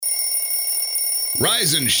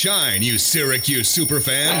Rise and shine, you Syracuse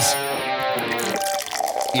superfans.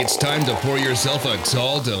 It's time to pour yourself a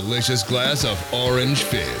tall, delicious glass of Orange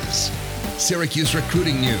Fizz. Syracuse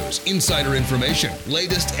recruiting news, insider information,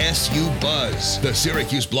 latest SU buzz. The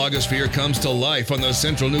Syracuse blogosphere comes to life on the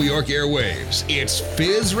Central New York airwaves. It's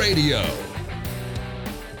Fizz Radio.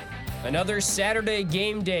 Another Saturday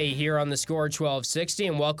game day here on the Score 1260,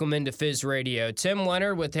 and welcome into Fizz Radio. Tim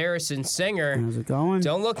Leonard with Harrison Singer. How's it going?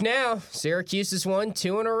 Don't look now. Syracuse has won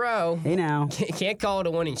 2 in a row. Hey now. Can't call it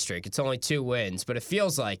a winning streak. It's only 2 wins, but it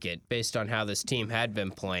feels like it based on how this team had been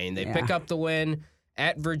playing. They pick up the win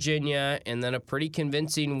at Virginia, and then a pretty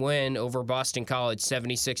convincing win over Boston College,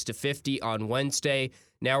 76-50 on Wednesday.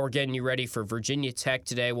 Now we're getting you ready for Virginia Tech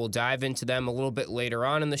today. We'll dive into them a little bit later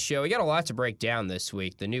on in the show. We got a lot to break down this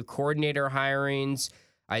week. The new coordinator hirings,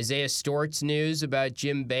 Isaiah Stort's news about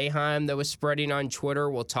Jim Boeheim that was spreading on Twitter.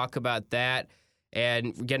 We'll talk about that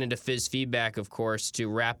and get into Fizz feedback, of course, to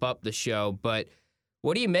wrap up the show. But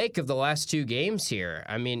what do you make of the last 2 games here?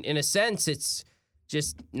 I mean, in a sense, it's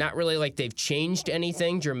just not really like they've changed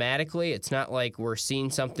anything dramatically. It's not like we're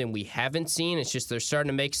seeing something we haven't seen. It's just they're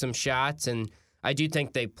starting to make some shots, and I do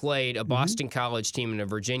think they played a Boston College team and a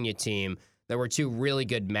Virginia team that were 2 really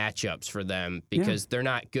good matchups for them because they're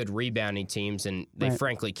not good rebounding teams, and they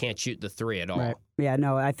frankly can't shoot the 3 at all. Right. Yeah,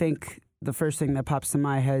 no, I think the first thing that pops to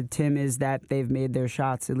my head, Tim, is that they've made their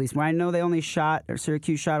shots. At least, well, I know they only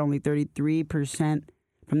Syracuse shot only 33%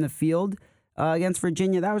 from the field against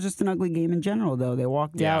Virginia. That was just an ugly game in general, though. They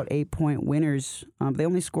walked out 8-point winners. They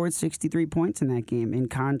only scored 63 points in that game. In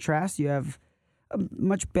contrast, you have a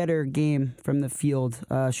much better game from the field,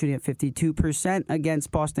 shooting at 52%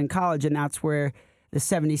 against Boston College, and that's where the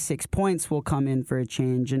 76 points will come in for a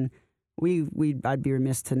change. And I'd be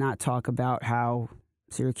remiss to not talk about how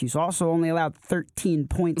Syracuse also only allowed 13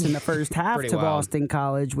 points in the first half to Boston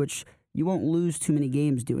College, which you won't lose too many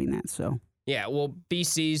games doing that. So. Yeah, well,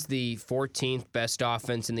 BC's the 14th best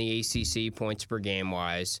offense in the ACC points per game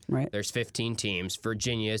wise. Right. There's 15 teams.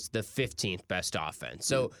 Virginia's the 15th best offense.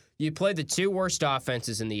 So you play the 2 worst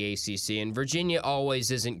offenses in the ACC, and Virginia always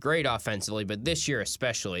isn't great offensively, but this year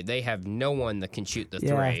especially, they have no one that can shoot the 3.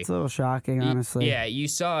 Yeah, it's a little shocking, honestly. Yeah, you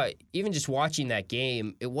saw, even just watching that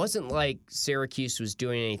game, it wasn't like Syracuse was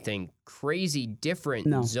doing anything crazy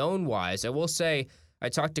different zone-wise. I will say, I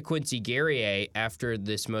talked to Quincy Guerrier after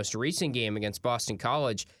this most recent game against Boston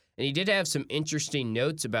College, and he did have some interesting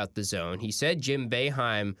notes about the zone. He said Jim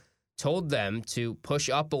Boeheim told them to push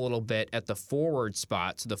up a little bit at the forward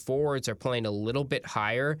spot, so the forwards are playing a little bit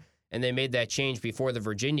higher, and they made that change before the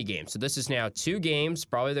Virginia game. So this is now 2 games,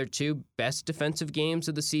 probably their 2 best defensive games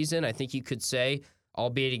of the season, I think you could say,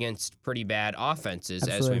 albeit against pretty bad offenses,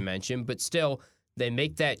 as we mentioned, but still, they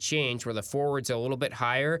make that change where the forwards are a little bit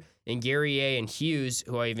higher, and Guerrier and Hughes,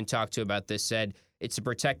 who I even talked to about this, said it's to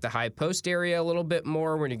protect the high post area a little bit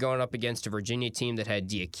more when you're going up against a Virginia team that had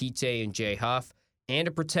Diakite and Jay Huff, and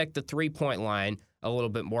to protect the 3-point line a little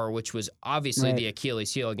bit more, which was obviously the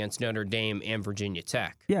Achilles heel against Notre Dame and Virginia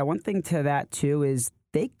Tech. Yeah, one thing to that, too, is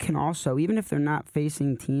they can also, even if they're not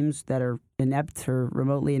facing teams that are inept or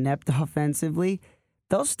remotely inept offensively,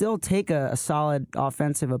 they'll still take a solid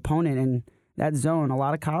offensive opponent, and that zone, a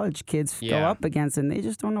lot of college kids go up against, and they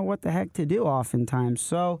just don't know what the heck to do oftentimes.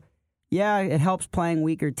 So, yeah, it helps playing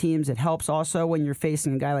weaker teams. It helps also when you're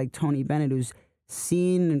facing a guy like Tony Bennett, who's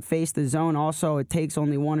seen and faced the zone. Also, it takes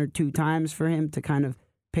only 1 or 2 times for him to kind of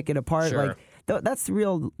pick it apart. Sure. Like that's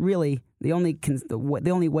really the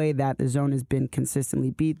only way that the zone has been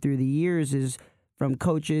consistently beat through the years is from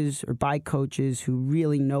coaches or by coaches who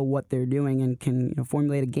really know what they're doing and can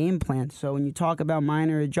formulate a game plan. So when you talk about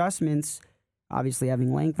minor adjustments, obviously,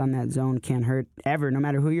 having length on that zone can't hurt ever, no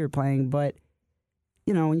matter who you're playing. But,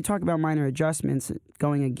 when you talk about minor adjustments,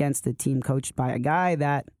 going against a team coached by a guy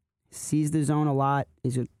that sees the zone a lot,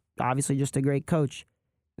 is obviously just a great coach,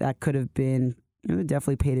 that could have been,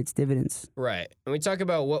 definitely paid its dividends. Right. And we talk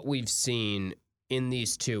about what we've seen in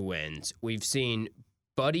these 2 wins. We've seen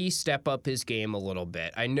Buddy step up his game a little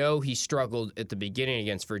bit. I know he struggled at the beginning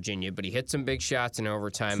against Virginia, but he hit some big shots in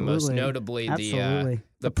overtime, most notably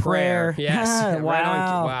the prayer. Yes.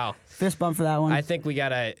 Wow. Fist bump for that one. I think we got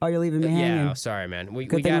to... Oh, you're leaving me hanging. Yeah, sorry, man.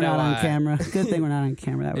 Good thing we're not on camera. Good thing we're not on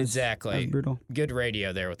camera. That was, exactly. That was brutal. Good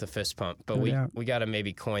radio there with the fist pump. But we got to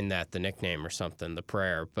maybe coin that, the nickname or something, the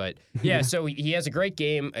prayer. But, yeah, so he has a great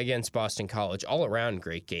game against Boston College. All around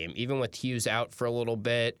great game. Even with Hughes out for a little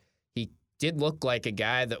bit, he did look like a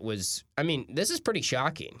guy that was... I mean, this is pretty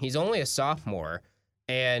shocking. He's only a sophomore,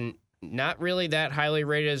 and not really that highly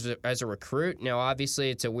rated as a recruit. Now, obviously,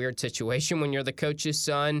 it's a weird situation when you're the coach's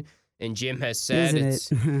son, And Jim has said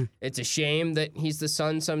Isn't it's a shame that he's the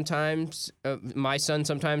son sometimes, my son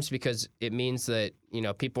sometimes, because it means that,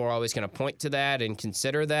 people are always going to point to that and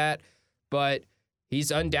consider that. But he's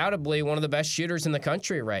undoubtedly one of the best shooters in the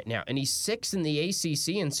country right now. And he's 6th in the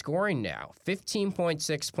ACC in scoring now,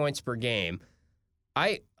 15.6 points per game.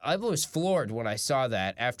 I was floored when I saw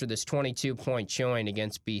that after this 22-point showing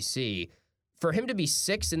against BC. For him to be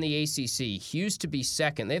 6th in the ACC, Hughes to be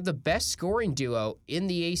 2nd, they have the best scoring duo in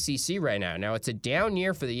the ACC right now. Now, it's a down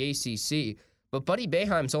year for the ACC, but Buddy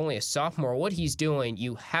Boeheim's only a sophomore. What he's doing,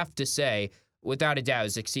 you have to say, without a doubt,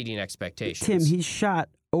 is exceeding expectations. Tim, he's shot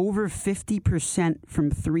over 50%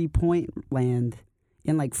 from three-point land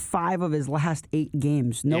in like 5 of his last 8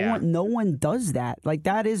 games. No one does that. Like,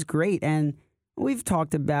 that is great. And we've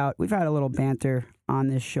had a little banter on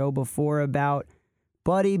this show before about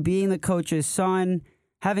Buddy being the coach's son,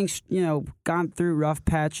 having, gone through rough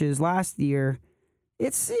patches last year.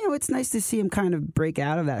 It's nice to see him kind of break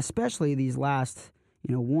out of that, especially these last,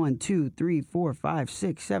 1, 2, 3, 4, 5,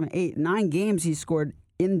 6, 7, 8, 9 games he's scored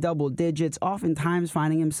in double digits, oftentimes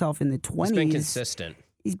finding himself in the 20s. He's been consistent.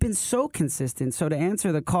 He's been so consistent. So to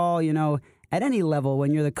answer the call, at any level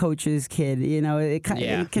when you're the coach's kid, it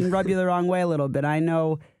can rub you the wrong way a little bit. I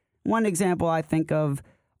know one example I think of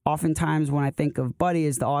oftentimes when I think of Buddy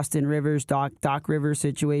is the Austin Rivers, Doc Rivers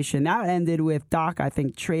situation. That ended with Doc, I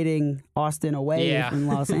think, trading Austin away from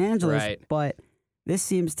Los Angeles. Right. But this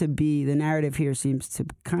seems to be, the narrative here seems to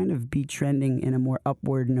kind of be trending in a more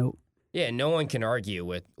upward note. Yeah, no one can argue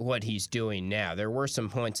with what he's doing now. There were some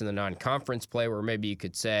points in the non-conference play where maybe you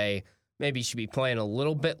could say maybe he should be playing a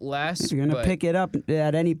little bit less. If you're going to pick it up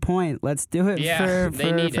at any point, let's do it for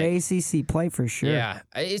ACC play for sure. Yeah,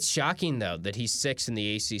 it's shocking, though, that he's 6th in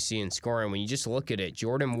the ACC in scoring. When you just look at it,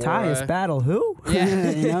 Jordan Nwora. Tyus Battle, who?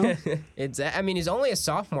 Yeah. He's only a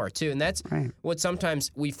sophomore, too, and that's what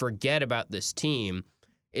sometimes we forget about this team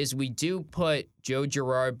is we do put Joe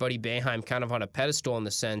Girard, Buddy Boeheim kind of on a pedestal in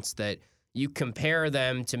the sense that you compare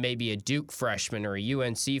them to maybe a Duke freshman or a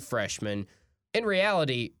UNC freshman. In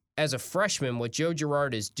reality, as a freshman, what Joe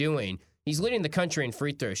Girard is doing, he's leading the country in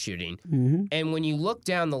free throw shooting. Mm-hmm. And when you look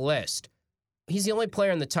down the list, he's the only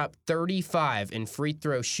player in the top 35 in free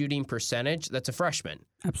throw shooting percentage that's a freshman.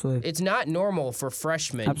 Absolutely. It's not normal for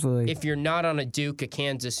freshmen, if you're not on a Duke, a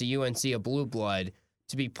Kansas, a UNC, a Blue Blood,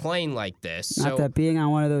 to be playing like this. Not that being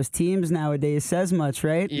on one of those teams nowadays says much,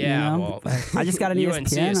 right? Yeah, well, I just got an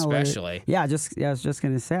ESPN especially. alert. Yeah, I was just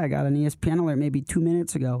going to say, I got an ESPN alert maybe 2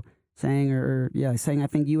 minutes ago saying I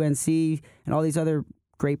think UNC and all these other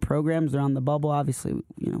great programs are on the bubble. Obviously,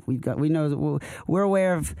 we're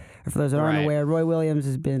aware of, or for those that aren't aware, Roy Williams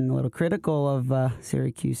has been a little critical of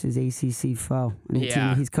Syracuse's ACC foe and the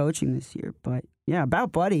team he's coaching this year. But yeah,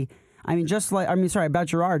 about Buddy, about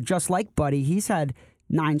Girard, just like Buddy, he's had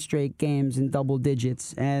 9 straight games in double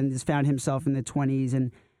digits and has found himself in the 20s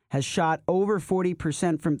and has shot over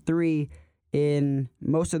 40% from 3 in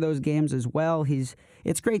most of those games as well.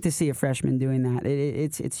 It's great to see a freshman doing that.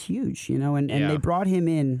 It's huge, and they brought him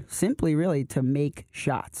in simply really to make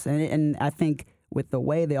shots. And I think with the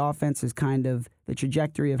way the offense is kind of the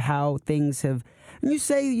trajectory of how things have, and you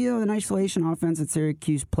say, an isolation offense that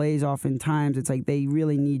Syracuse plays oftentimes, it's like they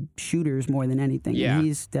really need shooters more than anything. Yeah. And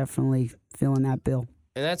he's definitely filling that bill.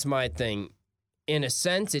 And that's my thing. In a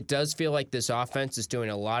sense, it does feel like this offense is doing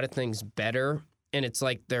a lot of things better, and it's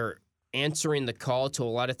like they're answering the call to a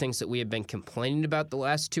lot of things that we have been complaining about the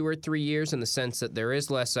last 2 or 3 years, in the sense that there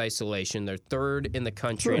is less isolation. They're 3rd in the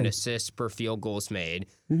country in assists per field goals made,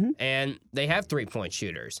 and they have 3-point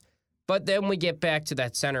shooters. But then we get back to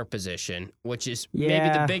that center position, which is maybe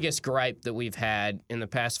the biggest gripe that we've had in the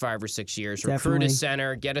past 5 or 6 years. Definitely. Recruit a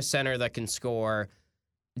center, get a center that can score,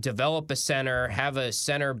 develop a center, have a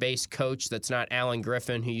center-based coach that's not Alan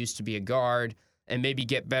Griffin, who used to be a guard, and maybe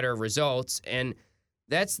get better results. And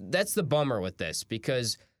that's the bummer with this,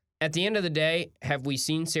 because at the end of the day, have we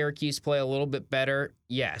seen Syracuse play a little bit better?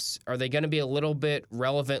 Yes. Are they going to be a little bit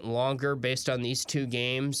relevant longer based on these 2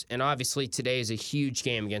 games? And obviously today is a huge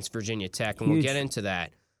game against Virginia Tech, and we'll get into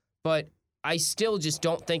that. But I still just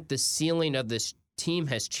don't think the ceiling of this team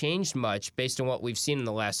has changed much based on what we've seen in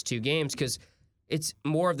the last 2 games, because it's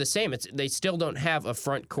more of the same. They still don't have a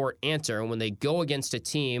front court answer, and when they go against a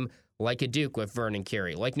team like a Duke with Vernon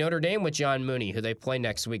Carey, like Notre Dame with John Mooney, who they play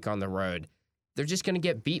next week on the road, they're just going to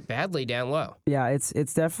get beat badly down low. Yeah, it's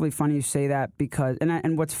definitely funny you say that, because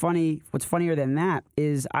and what's funnier than that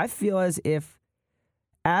is I feel as if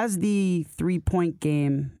as the 3-point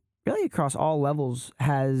game really across all levels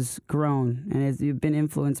has grown, and it's been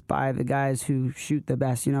influenced by the guys who shoot the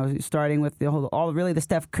best. Starting with the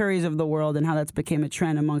Steph Currys of the world and how that's became a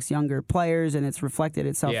trend amongst younger players, and it's reflected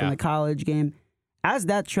itself in the college game. As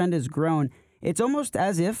that trend has grown, it's almost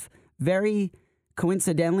as if very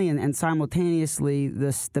coincidentally and simultaneously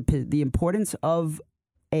the importance of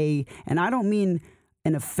and I don't mean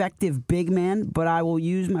an effective big man, but I will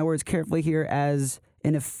use my words carefully here, as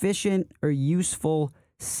an efficient or useful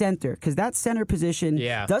center, because that center position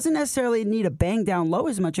doesn't necessarily need a bang down low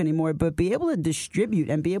as much anymore, but be able to distribute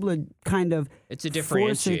and be able to kind of it's a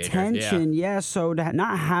force attention. So to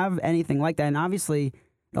not have anything like that, and obviously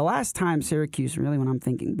the last time Syracuse, really when I'm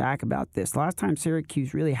thinking back about this, the last time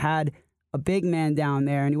Syracuse really had a big man down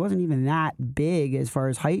there, and he wasn't even that big as far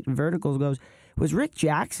as height and verticals goes, was Rick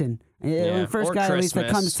Jackson. The first guy, at least, that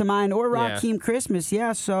comes to mind, or Raheem Christmas.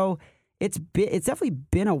 So it's definitely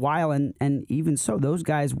been a while, and even so, those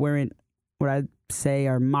guys weren't what I'd say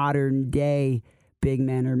are modern day big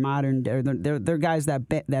men, or they're guys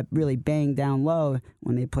that really bang down low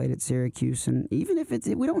when they played at Syracuse. And even if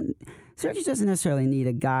Syracuse doesn't necessarily need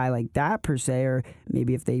a guy like that per se, or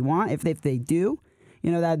maybe if they do,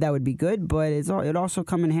 that would be good. But it also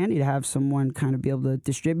come in handy to have someone kind of be able to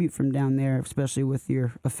distribute from down there, especially with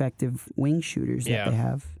your effective wing shooters that they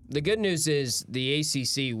have. The good news is the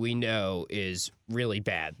ACC, we know, is really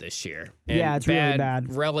bad this year. And it's really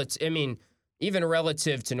bad. Even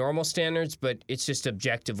relative to normal standards, but it's just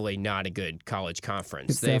objectively not a good college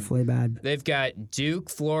conference. It's definitely bad. They've got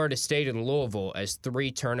Duke, Florida State, and Louisville as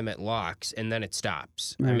 3 tournament locks, and then it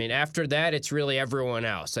stops. Right. After that, it's really everyone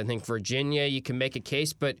else. I think Virginia, you can make a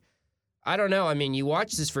case, but I don't know. You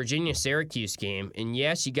watch this Virginia-Syracuse game, and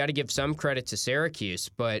yes, you got to give some credit to Syracuse,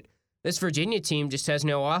 but this Virginia team just has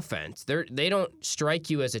no offense. They don't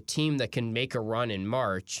strike you as a team that can make a run in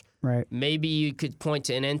March. Right. Maybe you could point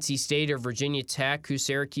to an NC State or Virginia Tech, who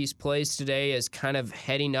Syracuse plays today, as kind of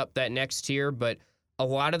heading up that next tier. But a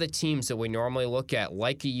lot of the teams that we normally look at,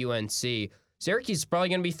 like a UNC, Syracuse is probably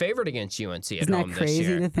going to be favored against UNC at home this year. Isn't that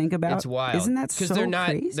crazy to think about? It's wild. Isn't that so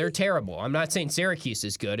crazy? They're terrible. I'm not saying Syracuse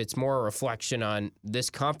is good. It's more a reflection on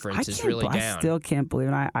this conference is really down. I still can't believe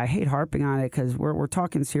it. I hate harping on it because we're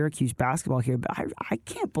talking Syracuse basketball here, but I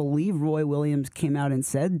can't believe Roy Williams came out and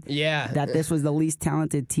said that this was the least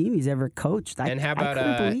talented team he's ever coached. And how about I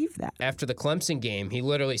couldn't believe that. After the Clemson game, he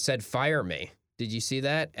literally said, "Fire me." Did you see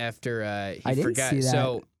that? After I didn't see that.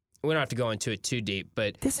 So we don't have to go into it too deep,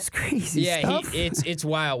 but this is crazy stuff. It's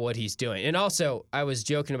wild what he's doing. And also, I was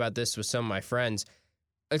joking about this with some of my friends.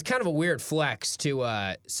 It's kind of a weird flex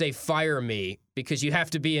to say "fire me" because you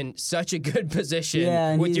have to be in such a good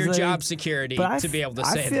position with your job security to be able to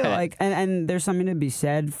say that. I feel like, and there's something to be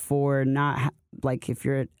said for not if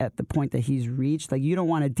you're at the point that he's reached, you don't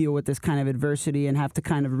want to deal with this kind of adversity and have to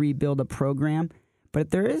kind of rebuild a program. But if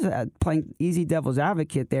there is playing easy devil's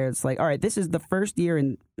advocate there, it's all right, this is the first year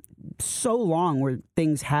in so long where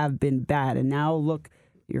things have been bad. And now look,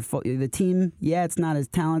 the team, it's not as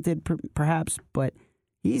talented perhaps, but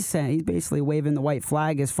he's basically waving the white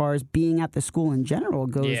flag as far as being at the school in general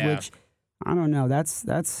goes, which, I don't know, that's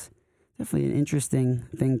definitely an interesting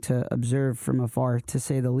thing to observe from afar, to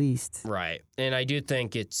say the least. Right. And I do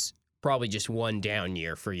think it's probably just one down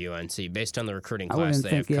year for UNC based on the recruiting class they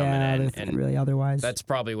have coming in. And really otherwise. That's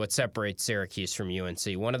probably what separates Syracuse from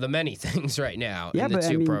UNC. One of the many things right now in the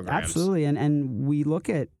two programs. Absolutely. And we look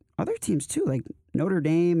at other teams too, like Notre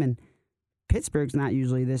Dame, and Pittsburgh's not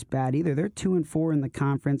usually this bad either. They're 2-4 in the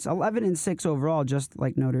conference, 11-6 overall, just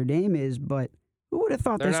like Notre Dame is. But who would have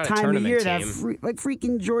thought this time of year that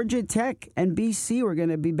freaking Georgia Tech and BC were going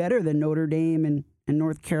to be better than Notre Dame and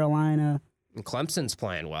North Carolina? And Clemson's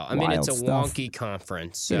playing well. It's a wonky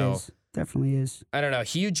conference. So definitely is. I don't know.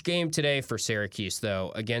 Huge game today for Syracuse,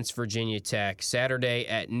 though, against Virginia Tech. Saturday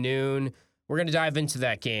at noon. We're going to dive into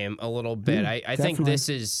that game a little bit. I think this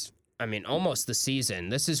is, almost the season.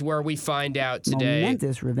 This is where we find out today.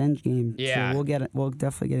 Momentous revenge game. Yeah. So we'll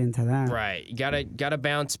definitely get into that. Right. You gotta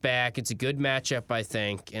bounce back. It's a good matchup, I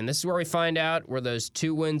think. And this is where we find out, were those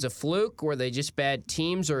 2 wins a fluke? Were they just bad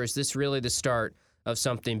teams? Or is this really the start of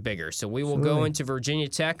something bigger? So we will go into Virginia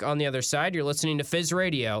Tech on the other side. You're listening to Fizz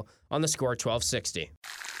Radio on the Score 1260.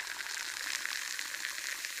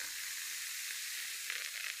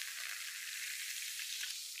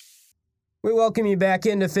 We welcome you back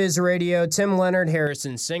into Fizz Radio. Tim Leonard,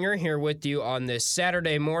 Harrison Singer here with you on this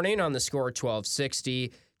Saturday morning on the Score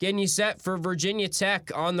 1260. Getting you set for Virginia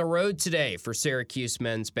Tech on the road today for Syracuse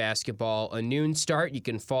men's basketball. A noon start. You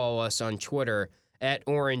can follow us on Twitter at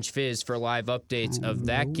Orange Fizz for live updates of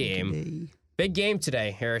that game. Big game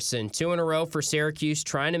today, Harrison. 2 in a row for Syracuse,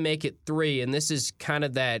 trying to make it 3. And this is kind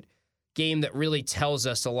of that game that really tells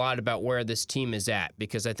us a lot about where this team is at,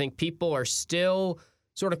 because I think people are still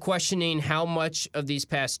sort of questioning how much of these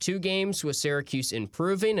past 2 games was Syracuse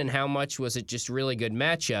improving and how much was it just really good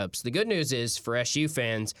matchups. The good news is for SU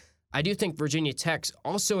fans, I do think Virginia Tech's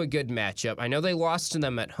also a good matchup. I know they lost to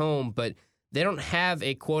them at home, but they don't have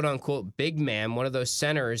a quote-unquote big man, one of those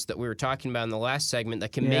centers that we were talking about in the last segment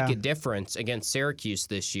that can make a difference against Syracuse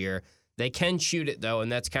this year. They can shoot it, though,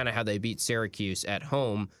 and that's kind of how they beat Syracuse at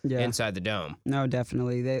home inside the Dome. No,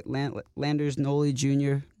 definitely. Landers Noli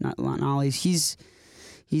Jr., not Nolly's, he's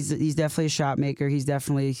definitely a shot maker. He's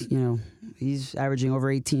definitely, he's averaging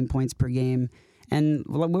over 18 points per game. And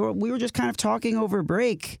we were just kind of talking over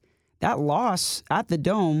break. That loss at the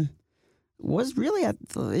Dome was really,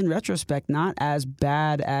 in retrospect, not as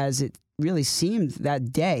bad as it really seemed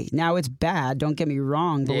that day. Now, it's bad, don't get me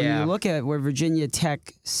wrong, but when you look at where Virginia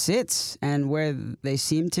Tech sits and where they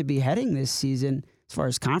seem to be heading this season, as far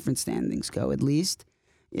as conference standings go, at least,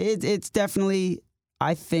 it's definitely,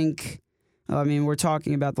 I think, we're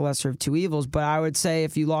talking about the lesser of 2 evils, but I would say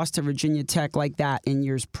if you lost to Virginia Tech like that in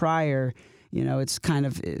years prior, it's kind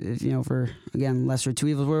of, for, again, lesser of 2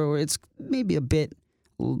 evils, where it's maybe a bit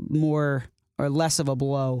more or less of a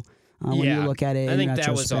blow when you look at it in retrospect. I think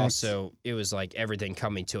that was also, it was like everything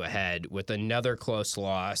coming to a head with another close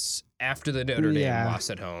loss after the Notre Dame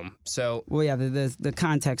loss at home. So, the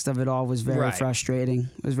context of it all was very frustrating.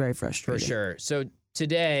 It was very frustrating. For sure. So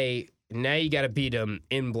today, now you got to beat them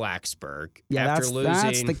in Blacksburg. Yeah, after losing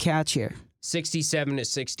that's the catch here.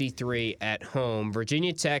 67-63 at home.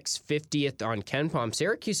 Virginia Tech's 50th on KenPom.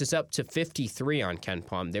 Syracuse is up to 53 on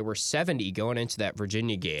KenPom. They were 70 going into that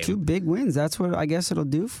Virginia game. 2 big wins. That's what I guess it'll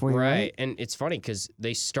do for you. Right. And it's funny because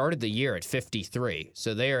they started the year at 53.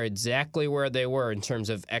 So they are exactly where they were in terms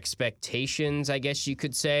of expectations, I guess you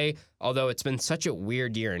could say. Although it's been such a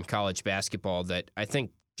weird year in college basketball that I think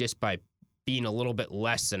just by being a little bit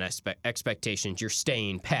less than expectations, you're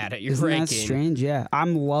staying pat at your ranking. Isn't that strange? Yeah.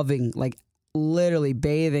 I'm loving, literally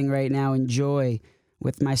bathing right now in joy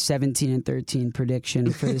with my 17-13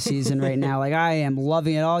 prediction for the season right now. I am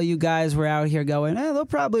loving it. All you guys were out here going, they'll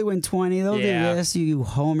probably win 20. They'll do this, you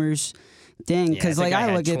homers. Dang, because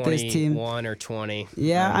I look at this team. 1 or 20.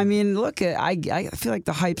 Yeah, look at I feel like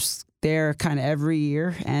the hype's there kind of every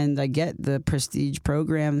year, and I get the prestige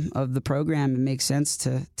program of the program. It makes sense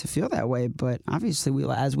to feel that way, but obviously,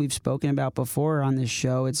 as we've spoken about before on this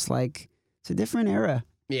show, it's a different era.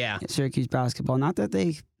 Yeah, Syracuse basketball. Not that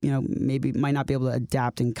they, maybe might not be able to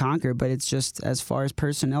adapt and conquer, but it's just as far as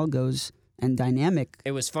personnel goes and dynamic.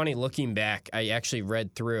 It was funny looking back. I actually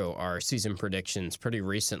read through our season predictions pretty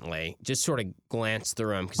recently. Just sort of glanced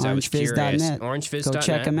through them because I was curious. OrangeFizz.net. Go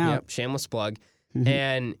check them out. Yep, shameless plug. Mm-hmm.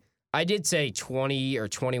 And I did say 20 or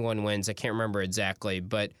 21 wins. I can't remember exactly,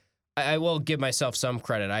 but I will give myself some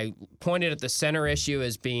credit. I pointed at the center issue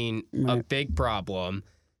as being a big problem.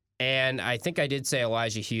 And I think I did say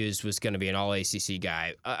Elijah Hughes was going to be an all-ACC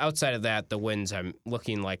guy. Outside of that, the wins, I'm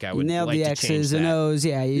looking like I would nailed like the to X's change that. and O's.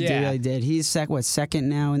 Yeah, you really did. He's second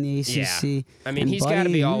now in the ACC? Yeah. He's got to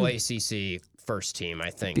be all-ACC first team,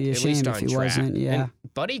 I think. Be at least on if he track. Wasn't, yeah. And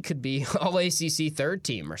Buddy could be all-ACC third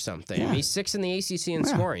team or something. Yeah. He's 6th in the ACC in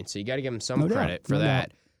scoring, so you got to give him some credit for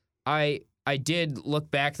that. I did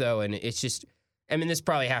look back, though, and it's just, this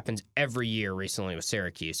probably happens every year recently with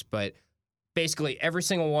Syracuse, but basically every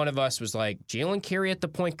single one of us was like, Jalen Carey at the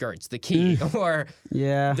point guard's the key, or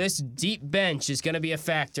this deep bench is going to be a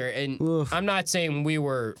factor. And I'm not saying we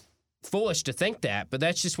were foolish to think that, but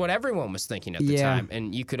that's just what everyone was thinking at the time.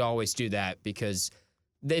 And you could always do that because,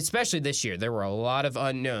 especially this year, there were a lot of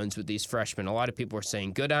unknowns with these freshmen. A lot of people were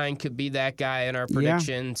saying Goodine could be that guy in our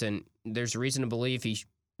predictions, and there's reason to believe he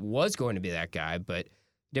was going to be that guy, but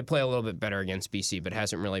did play a little bit better against BC, but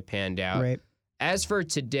hasn't really panned out. Right. As for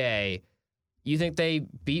today, you think they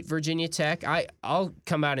beat Virginia Tech? I'll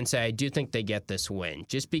come out and say I do think they get this win,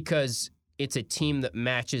 just because it's a team that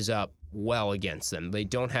matches up well against them. They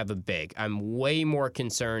don't have a big. I'm way more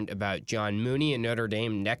concerned about John Mooney and Notre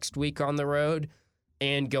Dame next week on the road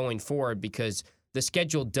and going forward, because the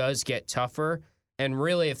schedule does get tougher. And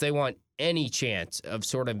really, if they want any chance of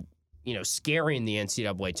sort of, scaring the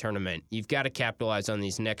NCAA tournament, you've got to capitalize on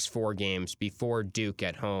these next 4 games before Duke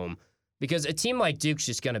at home. Because a team like Duke's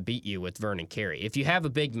just going to beat you with Vernon Carey. If you have a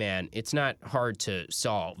big man, it's not hard to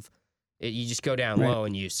solve. You just go down low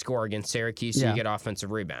and you score against Syracuse, so you get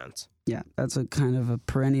offensive rebounds. Yeah, that's a kind of a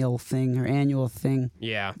perennial thing or annual thing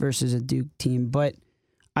versus a Duke team. But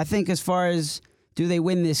I think as far as do they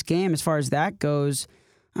win this game, as far as that goes,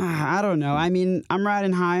 I don't know. I mean, I'm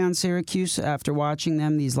riding high on Syracuse after watching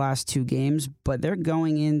them these last 2 games, but they're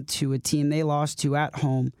going into a team they lost to at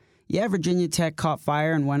home. Yeah, Virginia Tech caught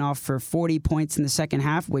fire and went off for 40 points in the second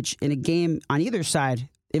half, which in a game on either side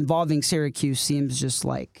involving Syracuse seems just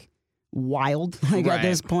like wild at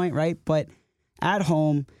this point, right? But at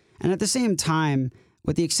home and at the same time,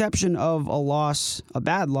 with the exception of a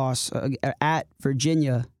bad loss at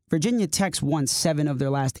Virginia, Virginia Tech's won 7 of their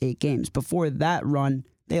last 8 games. Before that run,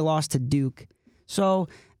 they lost to Duke. So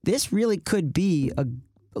this really could be a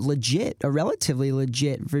relatively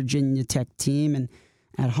legit Virginia Tech team. And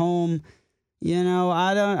at home,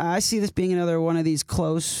 I see this being another one of these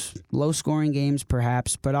close, low-scoring games,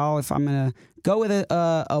 perhaps. But if I'm gonna go with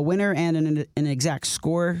a winner and an exact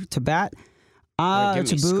score to bat,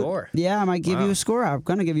 score. Yeah, I might give you a score. I'm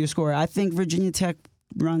gonna give you a score. I think Virginia Tech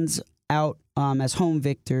runs out as home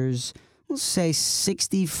victors. We'll say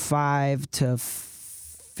 65 to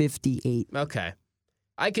 58. Okay.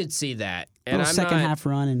 I could see that. And I'm second half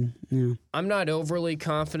run, and I'm not overly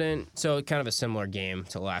confident, so kind of a similar game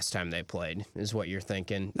to last time they played is what you're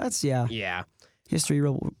thinking. That's yeah. History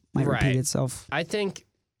might repeat itself. I think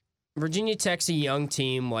Virginia Tech's a young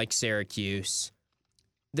team like Syracuse.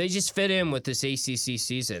 They just fit in with this ACC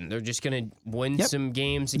season. They're just going to win some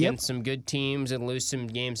games against some good teams and lose some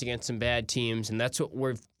games against some bad teams, and that's what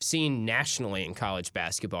we're seeing nationally in college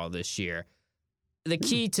basketball this year. The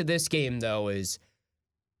key to this game, though, is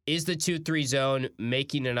the 2-3 zone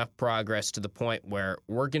making enough progress to the point where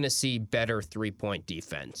we're going to see better three-point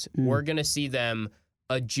defense? We're going to see them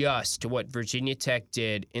adjust to what Virginia Tech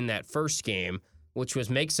did in that first game, which was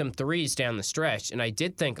make some threes down the stretch. And I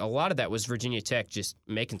did think a lot of that was Virginia Tech just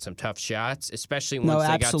making some tough shots, especially once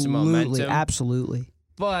they got some momentum. Absolutely.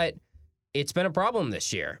 But it's been a problem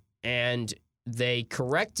this year, and they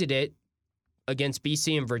corrected it against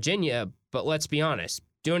BC and Virginia. But let's be honest,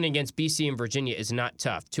 doing it against BC and Virginia is not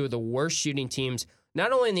tough. 2 of the worst shooting teams,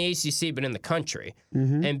 not only in the ACC, but in the country.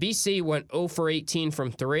 Mm-hmm. And BC went 0 for 18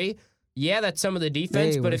 from 3. Yeah, that's some of the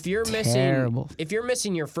defense, but if you're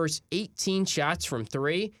missing your first 18 shots from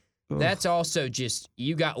 3, that's also just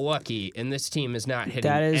you got lucky, and this team is not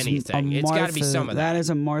hitting anything. It's got to be some of that. That is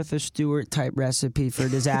a Martha Stewart type recipe for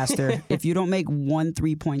disaster. If you don't make one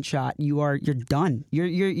 3-point shot, you're done.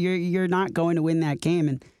 You're not going to win that game.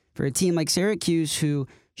 And for a team like Syracuse, who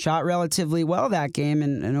shot relatively well that game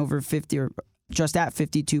and over 50 or just at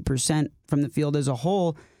 52% from the field as a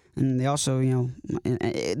whole. And they also,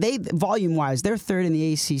 they volume-wise, they're third in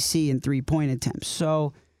the ACC in 3-point attempts.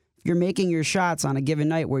 So if you're making your shots on a given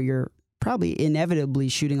night where you're probably inevitably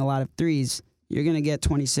shooting a lot of threes, you're going to get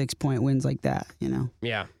 26-point wins like that,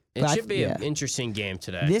 Yeah. It should be an interesting game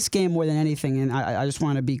today. This game, more than anything, and I just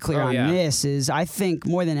want to be clear on this, is I think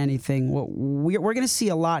more than anything, we're going to see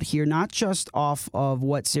a lot here, not just off of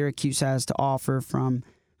what Syracuse has to offer from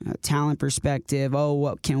talent perspective.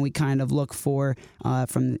 What can we kind of look for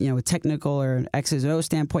from a technical or an X's and O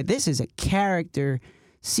standpoint? This is a character,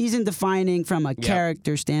 season defining from a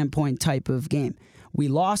character standpoint type of game. We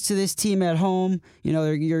lost to this team at home.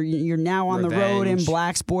 You're now on the road in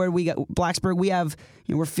Blacksburg. We have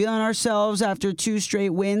we're feeling ourselves after 2 straight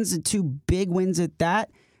wins and 2 big wins at that.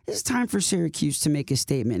 It's time for Syracuse to make a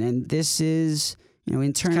statement, and this is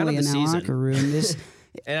internally in the locker room. This.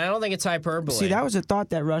 And I don't think it's hyperbole. See, that was a thought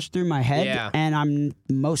that rushed through my head, and I'm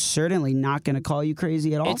most certainly not going to call you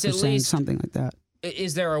crazy at all for saying something like that.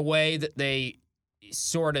 Is there a way that they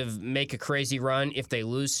sort of make a crazy run if they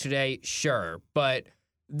lose today? Sure, but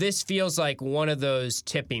this feels like one of those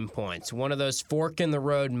tipping points, one of those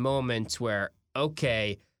fork-in-the-road moments where,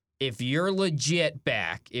 okay, if you're legit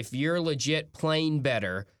back, if you're legit playing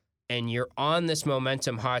better, and you're on this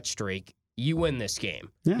momentum hot streak, you win this game.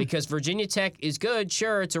 Yeah. Because Virginia Tech is good,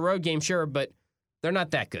 sure, it's a road game, sure, but they're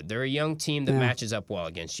not that good. They're a young team that matches up well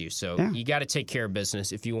against you. So you got to take care of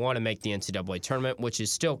business if you want to make the NCAA tournament, which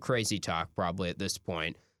is still crazy talk probably at this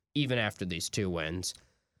point, even after these 2 wins.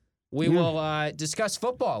 We will discuss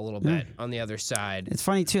football a little bit on the other side. It's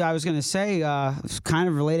funny, too. I was going to say, kind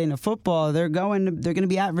of relating to football, they're going to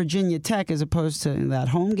be at Virginia Tech as opposed to that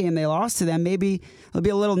home game they lost to them. Maybe there'll be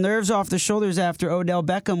a little nerves off the shoulders after Odell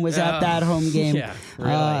Beckham was at that home game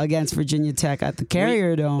against Virginia Tech at the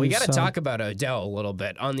Carrier Dome. We got to talk about Odell a little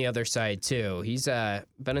bit on the other side, too. He's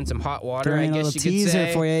been in some hot water, I guess you could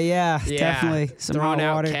say. For you, definitely. Some throwing hot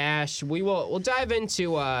out water. cash. We'll dive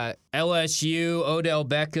into LSU, Odell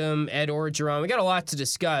Beckham, Ed Orgeron. We got a lot to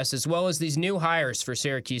discuss, as well as these new hires for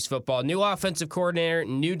Syracuse football. New offensive coordinator,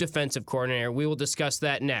 new defensive coordinator. We will discuss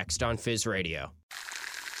that next on Fizz Radio.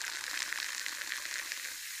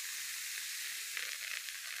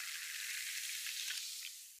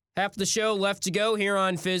 Half the show left to go here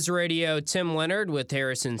on Fizz Radio. Tim Leonard with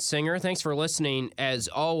Harrison Singer. Thanks for listening, as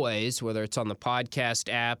always, whether it's on the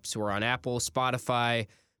podcast apps or on Apple, Spotify,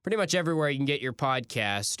 pretty much everywhere you can get your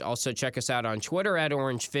podcast. Also, check us out on Twitter at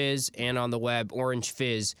Orange Fizz and on the web,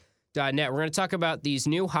 orangefizz.net. We're going to talk about these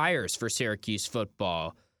new hires for Syracuse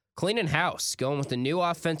football. Cleaning house, going with the new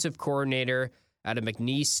offensive coordinator out of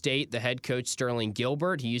McNeese State, the head coach, Sterling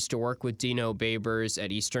Gilbert. He used to work with Dino Babers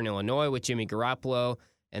at Eastern Illinois with Jimmy Garoppolo.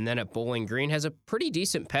 And then at Bowling Green, has a pretty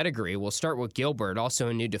decent pedigree. We'll start with Gilbert, also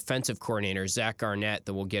a new defensive coordinator, Zach Arnett,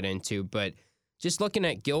 that we'll get into. But just looking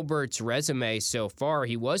at Gilbert's resume so far,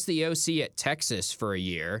 he was the OC at Texas for a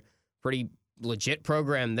year. Pretty legit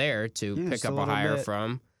program there to pick up a hire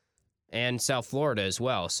from. And South Florida as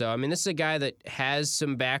well. So, I mean, this is a guy that has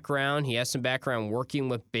some background. He has some background working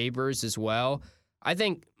with Babers as well. I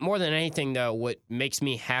think more than anything, though, what makes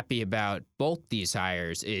me happy about both these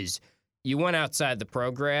hires is you went outside the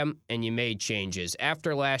program and you made changes.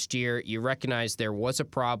 After last year, you recognized there was a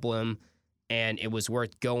problem and it was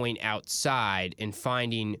worth going outside and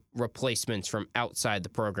finding replacements from outside the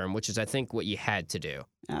program, which is, I think, what you had to do.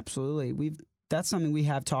 Absolutely. That's something we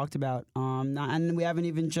have talked about. And we haven't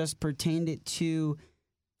even just pertained it to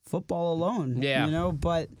football alone. Yeah.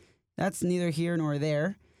 But that's neither here nor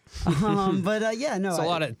there. It's a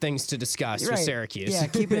lot of things to discuss with Syracuse. Yeah,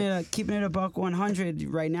 keeping it a buck 100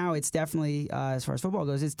 right now. It's definitely, as far as football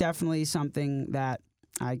goes, it's definitely something that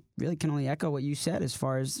I really can only echo what you said as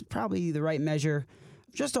far as probably the right measure,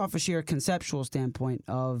 just off a sheer conceptual standpoint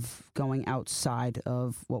of going outside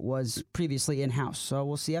of what was previously in-house. So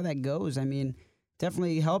we'll see how that goes. I mean,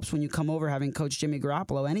 definitely helps when you come over having Coach Jimmy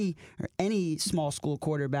Garoppolo, any small school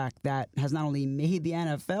quarterback that has not only made the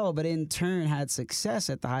NFL, but in turn had success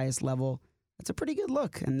at the highest level. That's a pretty good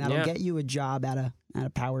look, and that'll get you a job at a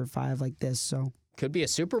Power 5 like this. So could be a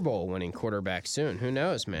Super Bowl winning quarterback soon. Who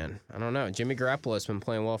knows, man? I don't know. Jimmy Garoppolo has been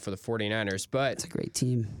playing well for the 49ers, but it's a great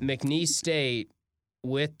team. McNeese State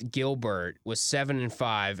with Gilbert was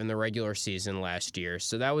 7-5 in the regular season last year.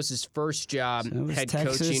 So that was his first job head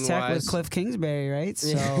coaching Tech with Cliff Kingsbury, right?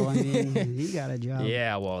 So I mean, he got a job.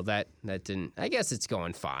 Yeah, well, that didn't. I guess it's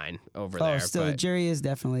going fine over there. Still, the jury is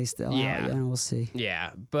definitely still out. Yeah, we'll see. Yeah,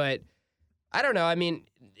 but I don't know. I mean,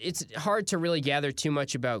 it's hard to really gather too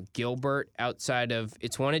much about Gilbert outside of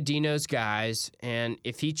it's one of Dino's guys, and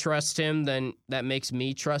if he trusts him, then that makes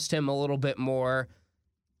me trust him a little bit more.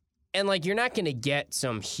 And, you're not going to get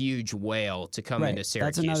some huge whale to come into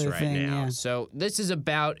Syracuse right now. Yeah. So this is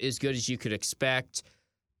about as good as you could expect.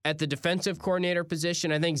 At the defensive coordinator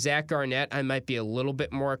position, I think Zach Arnett I might be a little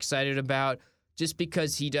bit more excited about just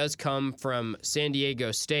because he does come from San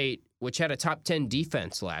Diego State, which had a top 10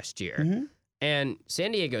 defense last year. Mm-hmm. And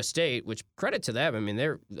San Diego State, which credit to them, I mean,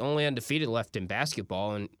 they're only undefeated left in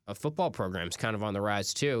basketball, and a football program's kind of on the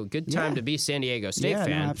rise, too. Good time to be a San Diego State fan.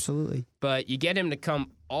 Yeah, absolutely. But you get him to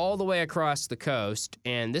come all the way across the coast,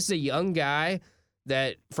 and this is a young guy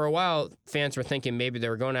that for a while fans were thinking maybe they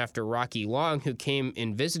were going after Rocky Long, who came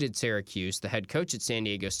and visited Syracuse, the head coach at San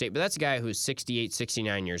Diego State. But that's a guy who's 68,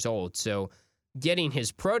 69 years old. So getting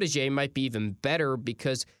his protege might be even better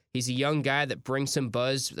because he's a young guy that brings some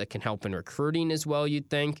buzz that can help in recruiting as well, you'd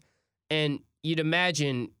think. And you'd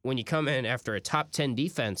imagine when you come in after a top 10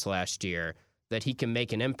 defense last year that he can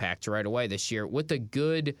make an impact right away this year with a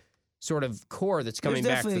good sort of core that's coming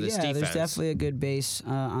back for this defense. There's definitely a good base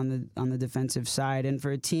on the defensive side. And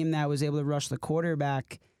for a team that was able to rush the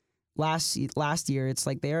quarterback last year, it's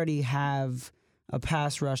like they already have a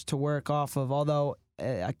pass rush to work off of, although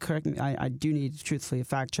I do need, truthfully, a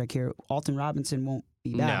fact check here. Alton Robinson won't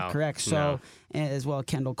be back, correct? So, as well,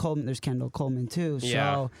 Kendall Coleman. There's Kendall Coleman, too.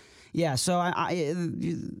 So, so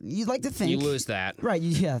you'd like to think... You lose that. Right,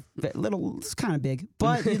 it's kind of big.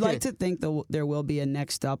 But you'd like to think there will be a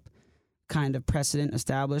next up kind of precedent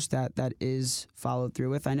established that is followed through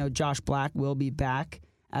with. I know Josh Black will be back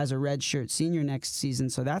as a redshirt senior next season,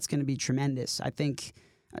 so that's going to be tremendous. I think,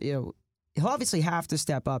 he'll obviously have to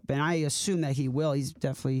step up, and I assume that he will. He's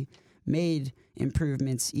definitely made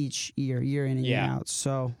improvements each year in and year out.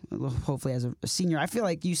 So hopefully as a senior, I feel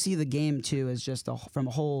like you see the game too as just from a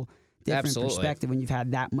whole different perspective when you've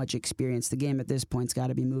had that much experience. The game at this point's got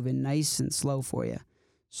to be moving nice and slow for you.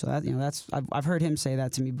 So that I've heard him say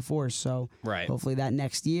that to me before. So hopefully that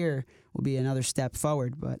next year will be another step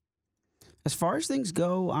forward. But as far as things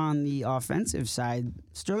go on the offensive side,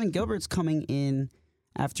 Sterling Gilbert's coming in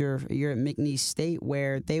after a year at McNeese State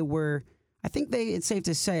where they were, I think it's safe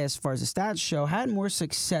to say, as far as the stats show, had more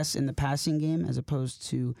success in the passing game as opposed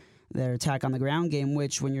to their attack on the ground game,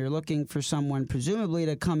 which when you're looking for someone presumably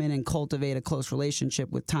to come in and cultivate a close relationship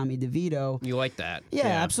with Tommy DeVito. You like that. Yeah,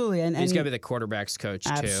 absolutely. And he's going to be the quarterback's coach,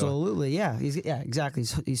 too. Absolutely, yeah. Exactly.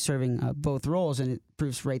 He's serving both roles, and it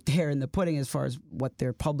proves right there in the pudding as far as what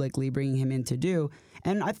they're publicly bringing him in to do.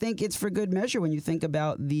 And I think it's for good measure when you think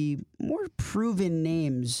about the more proven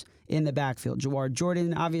names in the backfield. Jawhar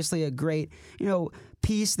Jordan, obviously a great,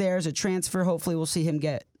 piece there as a transfer. Hopefully we'll see him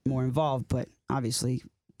get more involved, but obviously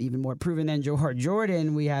even more proven than Jawhar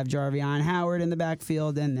Jordan, we have Jarvion Howard in the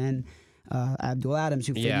backfield, and then Abdul Adams,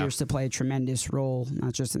 who figures to play a tremendous role,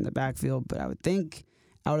 not just in the backfield, but I would think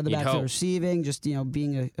out of the backfield receiving, just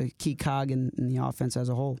being a key cog in the offense as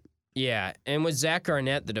a whole. Yeah, and with Zach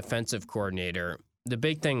Arnett, the defensive coordinator, the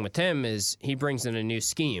big thing with him is he brings in a new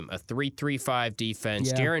scheme, a 3-3-5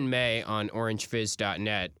 defense. Yeah. Darren May on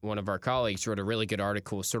orangefizz.net, one of our colleagues, wrote a really good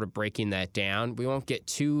article sort of breaking that down. We won't get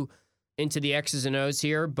too into the X's and O's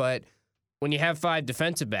here, but when you have 5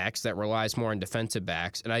 defensive backs, that relies more on defensive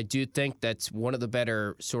backs. And I do think that's one of the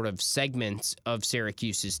better sort of segments of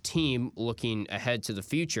Syracuse's team looking ahead to the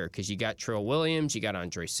future, because you got Trill Williams, you got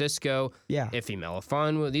Andre Sisco, Ife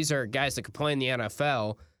Melifonwu. These are guys that could play in the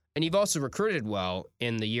NFL. And you've also recruited well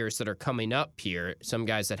in the years that are coming up here. Some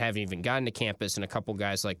guys that haven't even gotten to campus, and a couple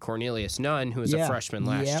guys like Cornelius Nunn, who was a freshman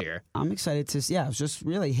last year. I'm excited to see. Yeah, it was just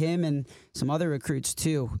really him and some other recruits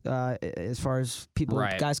too, as far as people,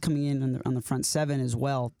 guys coming in on the front 7 as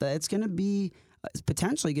well. It's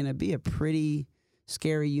potentially going to be a pretty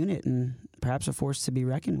scary unit and perhaps a force to be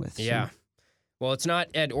reckoned with. Yeah. So. Well, it's not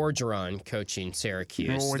Ed Orgeron coaching Syracuse.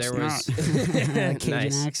 No, it's not. Cajun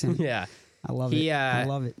nice. accent. Yeah. I love it. I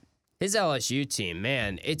love it. His LSU team,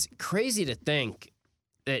 man, it's crazy to think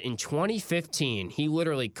that in 2015, he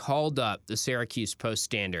literally called up the Syracuse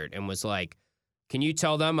Post-Standard and was like, can you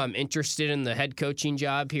tell them I'm interested in the head coaching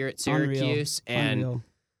job here at Syracuse? Unreal.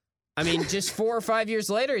 I mean, just 4 or 5 years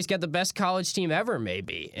later, he's got the best college team ever,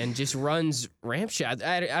 maybe, and just runs ramshot.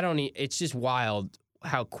 It's just wild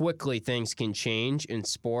how quickly things can change in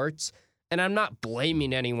sports. And I'm not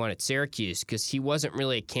blaming anyone at Syracuse because he wasn't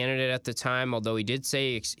really a candidate at the time, although he did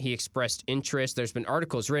say he expressed interest. There's been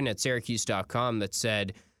articles written at Syracuse.com that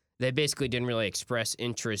said they basically didn't really express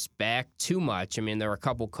interest back too much. I mean, there were a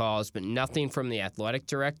couple calls, but nothing from the athletic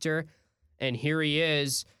director. And here he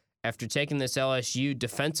is after taking this LSU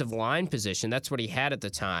defensive line position. That's what he had at the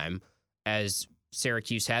time, as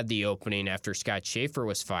Syracuse had the opening after Scott Schaefer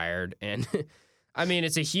was fired. And I mean,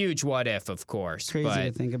 it's a huge what if, of course. Crazy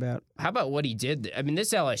to think about. How about what he did? I mean,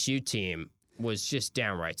 this LSU team was just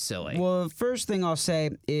downright silly. Well, the first thing I'll say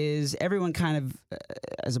is everyone kind of,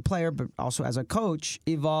 as a player, but also as a coach,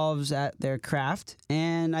 evolves at their craft.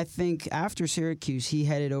 And I think after Syracuse, he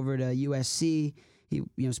headed over to USC.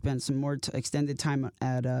 He spent some more extended time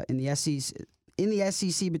at in the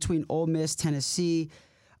SEC between Ole Miss, Tennessee.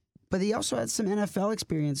 But he also had some NFL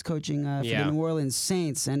experience coaching for the New Orleans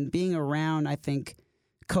Saints, and being around, I think,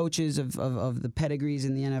 coaches of the pedigrees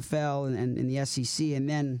in the NFL and in the SEC, and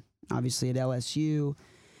then obviously at LSU.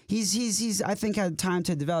 He's I think had time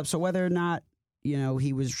to develop. So whether or not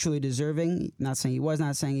he was truly deserving, not saying he was,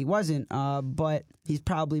 not saying he wasn't, but he's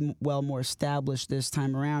probably well more established this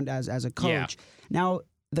time around as a coach. Yeah. Now,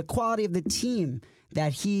 the quality of the team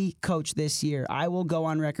that he coached this year, I will go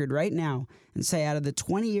on record right now and say out of the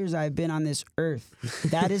 20 years I've been on this earth,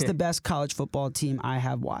 that is the best college football team I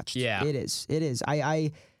have watched. Yeah. It is.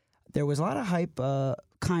 There was a lot of hype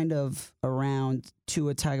kind of around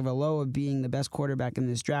Tua Tagovailoa being the best quarterback in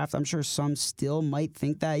this draft. I'm sure some still might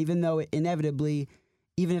think that, even though inevitably,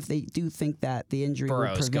 even if they do think that, the injury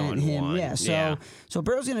Burrow's will prevent him. One. Yeah. So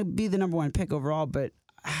Burrow's going to be the number 1 pick overall, but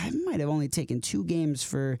I might have only taken 2 games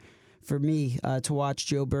for me to watch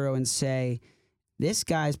Joe Burrow and say, this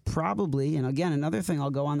guy's probably, and again, another thing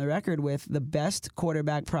I'll go on the record with, the best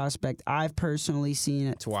quarterback prospect I've personally seen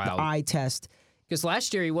at the eye test. Because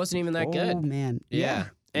last year he wasn't even that good. Oh, man. Yeah.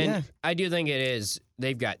 And I do think it is.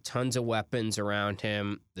 They've got tons of weapons around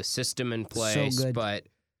him, the system in place. So good. But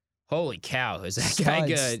holy cow, is that guy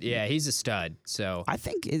good? Yeah, he's a stud. So I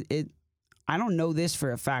think I don't know this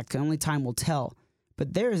for a fact. Only time will tell.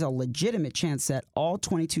 But there is a legitimate chance that all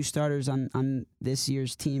 22 starters on this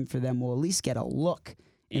year's team for them will at least get a look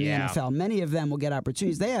in the NFL. Many of them will get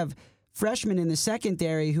opportunities. They have freshmen in the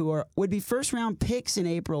secondary who would be first-round picks in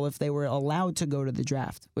April if they were allowed to go to the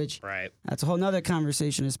draft, which that's a whole nother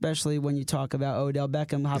conversation, especially when you talk about Odell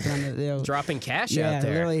Beckham hopping on the dropping cash Yeah, out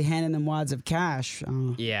there. literally handing them wads of cash.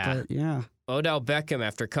 Yeah. But, Odell Beckham,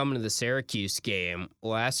 after coming to the Syracuse game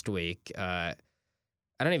last week,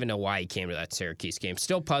 I don't even know why he came to that Syracuse game.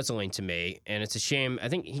 Still puzzling to me, and it's a shame. I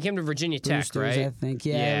think he came to Virginia Tech, Boosters, right? I think.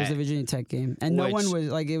 Yeah, it was a Virginia Tech game, and no one was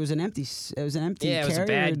like. It was an empty. It was an empty. Yeah, it was a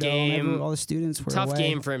bad game. All the students were tough away.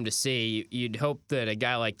 game for him to see. You'd hope that a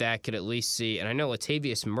guy like that could at least see. And I know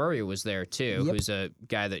Latavius Murray was there too, who's a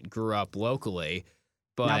guy that grew up locally.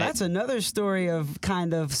 But now that's another story of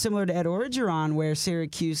kind of similar to Ed Orgeron, where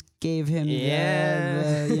Syracuse gave him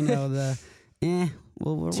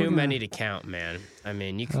too many to count, man. I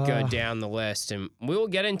mean, you could go down the list, and we will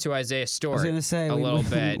get into Isaiah Stewart a little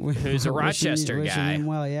bit, who's a Rochester guy.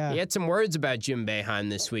 He had some words about Jim Boeheim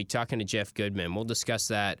this week, talking to Jeff Goodman. We'll discuss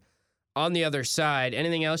that on the other side.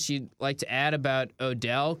 Anything else you'd like to add about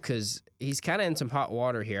Odell? Because he's kind of in some hot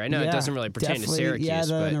water here. I know it doesn't really pertain to Syracuse.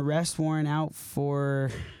 Yeah, an arrest warrant out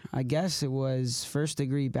for, I guess it was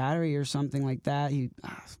first-degree battery or something like that. He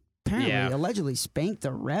apparently allegedly spanked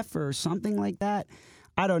a ref or something like that.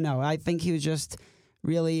 I don't know. I think he was just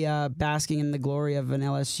really basking in the glory of an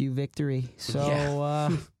LSU victory. So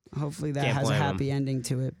hopefully that has a happy ending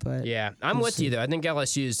to it. But I'm with you, though. I think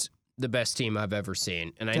LSU's the best team I've ever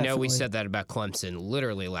seen. And I know we said that about Clemson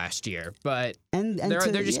literally last year. But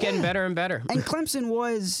they're just getting better and better. And Clemson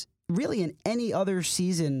was really in any other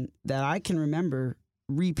season that I can remember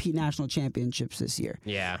repeat national championships this year.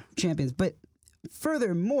 Yeah. Champions. But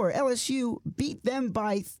furthermore, LSU beat them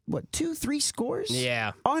by, 2-3 scores?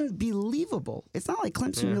 Yeah. Unbelievable. It's not like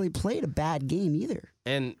Clemson really played a bad game either.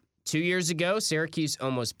 And 2 years ago, Syracuse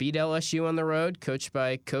almost beat LSU on the road, coached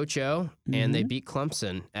by Coach O, and they beat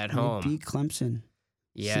Clemson at home. They beat Clemson.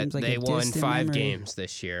 Yeah, like they won 5 games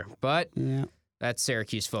this year. But that's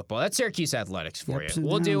Syracuse football. That's Syracuse athletics for you.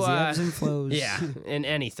 We'll do ebbs and flows. in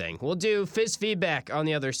anything. We'll do Fizz feedback on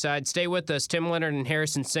the other side. Stay with us. Tim Leonard and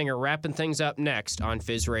Harrison Singer wrapping things up next on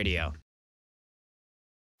Fizz Radio.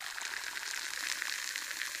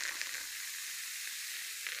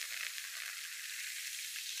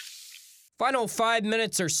 Final 5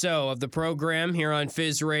 minutes or so of the program here on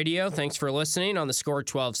Fizz Radio. Thanks for listening on the Score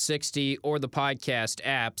 1260 or the podcast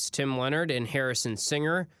apps. Tim Leonard and Harrison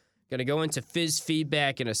Singer. Going to go into Fizz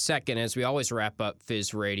feedback in a second as we always wrap up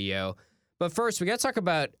Fizz Radio. But first, we got to talk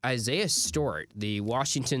about Isaiah Stewart, the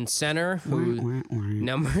Washington center, who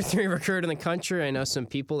number 3 recruit in the country. I know some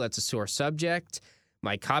people, that's a sore subject.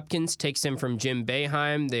 Mike Hopkins takes him from Jim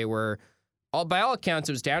Boeheim. They were, by all accounts,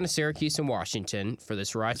 it was down to Syracuse and Washington for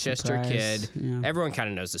this Rochester kid. Yeah. Everyone kind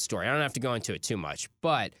of knows the story. I don't have to go into it too much.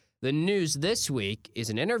 But the news this week is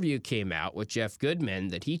an interview came out with Jeff Goodman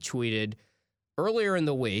that he tweeted earlier in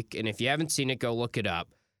the week, and if you haven't seen it, go look it up,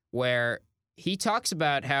 where he talks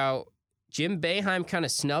about how Jim Boeheim kind of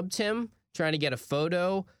snubbed him trying to get a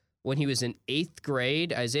photo when he was in 8th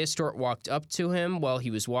grade. Isaiah Stewart walked up to him while he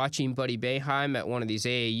was watching Buddy Boeheim at one of these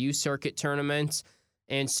AAU circuit tournaments.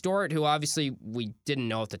 And Stewart, who obviously we didn't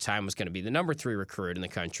know at the time was going to be the number 3 recruit in the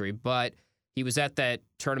country, but he was at that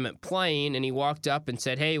tournament playing, and he walked up and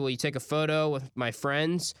said, "Hey, will you take a photo with my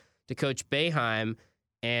friends?" to Coach Boeheim.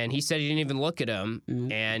 And he said he didn't even look at him,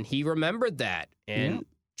 and he remembered that. And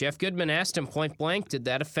Jeff Goodman asked him point blank, did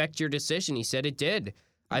that affect your decision? He said it did.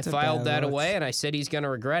 I filed that away, and I said he's going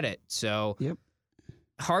to regret it. So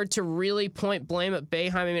hard to really point blame at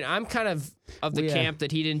Boeheim. I mean, I'm kind of the camp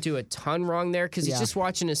that he didn't do a ton wrong there because he's just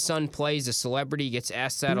watching his son play. He's a celebrity. He gets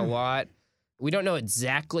asked that a lot. We don't know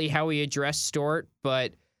exactly how he addressed Stewart,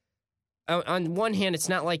 but on one hand, it's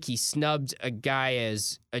not like he snubbed a guy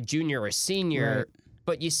as a junior or a senior. Right.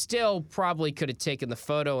 But you still probably could have taken the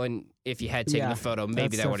photo, and if you had taken the photo,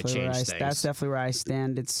 maybe that would have changed things. That's definitely where I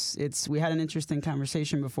stand. It's we had an interesting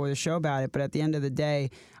conversation before the show about it, but at the end of the day,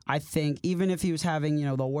 I think even if he was having,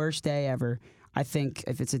 the worst day ever, I think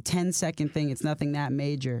if it's a 10-second thing, it's nothing that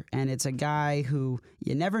major. And it's a guy who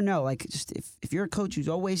you never know. Like, just if you're a coach who's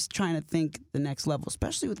always trying to think the next level,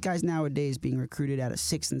 especially with guys nowadays being recruited out of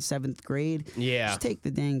 6th and 7th grade, just take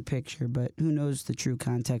the dang picture. But who knows the true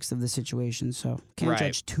context of the situation, so can't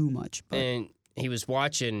judge too much. But. And he was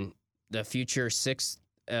watching the future 6th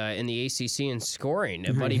in the ACC in scoring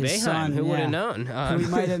at Buddy Boeheim. Who would have known? Who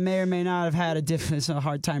he may or may not have had a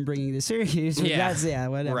hard time bringing to Syracuse.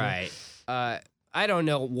 Whatever. Right. I don't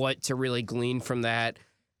know what to really glean from that.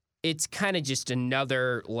 It's kind of just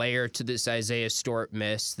another layer to this Isaiah Stewart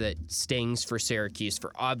miss that stings for Syracuse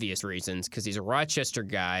for obvious reasons, because he's a Rochester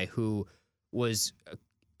guy who was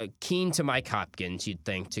keen to Mike Hopkins, you'd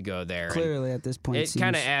think, to go there. Clearly at this point. It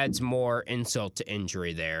kind of adds more insult to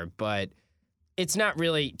injury there, but it's not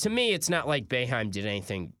really, to me, it's not like Boeheim did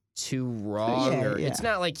anything too wrong. It's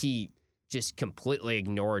not like he just completely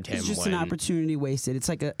ignored him. It's just an opportunity wasted.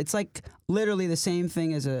 It's like literally the same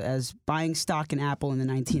thing as buying stock in Apple in the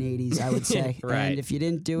 1980s, I would say. Right. And if you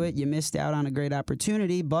didn't do it, you missed out on a great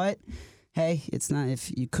opportunity. But hey, it's not.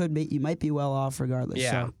 If you could be, you might be well off regardless.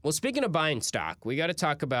 Yeah. So. Well, speaking of buying stock, we got to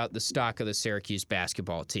talk about the stock of the Syracuse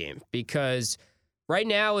basketball team, because right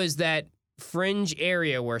now is that fringe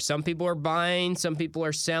area where some people are buying, some people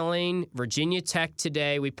are selling. Virginia Tech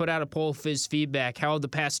today, we put out a poll, Fizz Feedback. How have the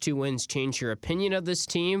past 2 wins changed your opinion of this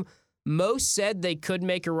team? Most said they could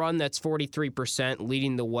make a run. That's 43%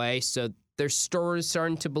 leading the way. So they're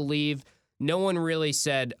starting to believe. No one really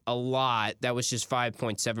said a lot. That was just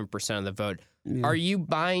 5.7% of the vote. Yeah. Are you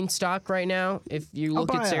buying stock right now if you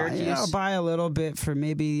look at Syracuse? I'll buy a little bit for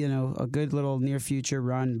maybe, a good little near future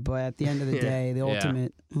run. But at the end of the day, the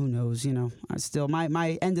ultimate, who knows, I still,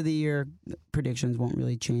 my end of the year predictions won't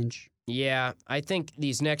really change. Yeah, I think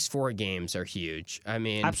these next 4 games are huge. I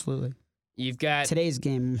mean, absolutely. You've got today's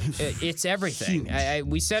game. It's everything.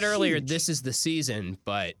 We said earlier, this is the season,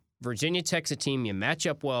 but Virginia Tech's a team you match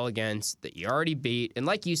up well against, that you already beat. And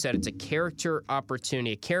like you said, it's a character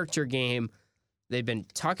opportunity, a character game. They've been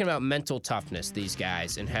talking about mental toughness, these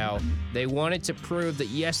guys, and how they wanted to prove that,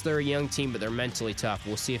 yes, they're a young team, but they're mentally tough.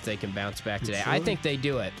 We'll see if they can bounce back today. Absolutely. I think they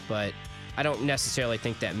do it, but I don't necessarily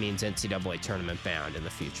think that means NCAA tournament bound in the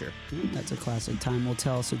future. That's a classic time will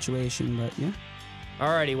tell situation, but yeah.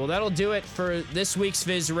 Alrighty, well, that'll do it for this week's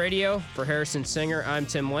Fizz Radio. For Harrison Singer, I'm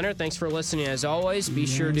Tim Leonard. Thanks for listening as always. Be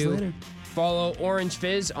sure to follow Orange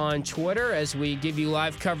Fizz on Twitter as we give you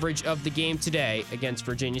live coverage of the game today against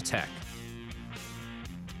Virginia Tech.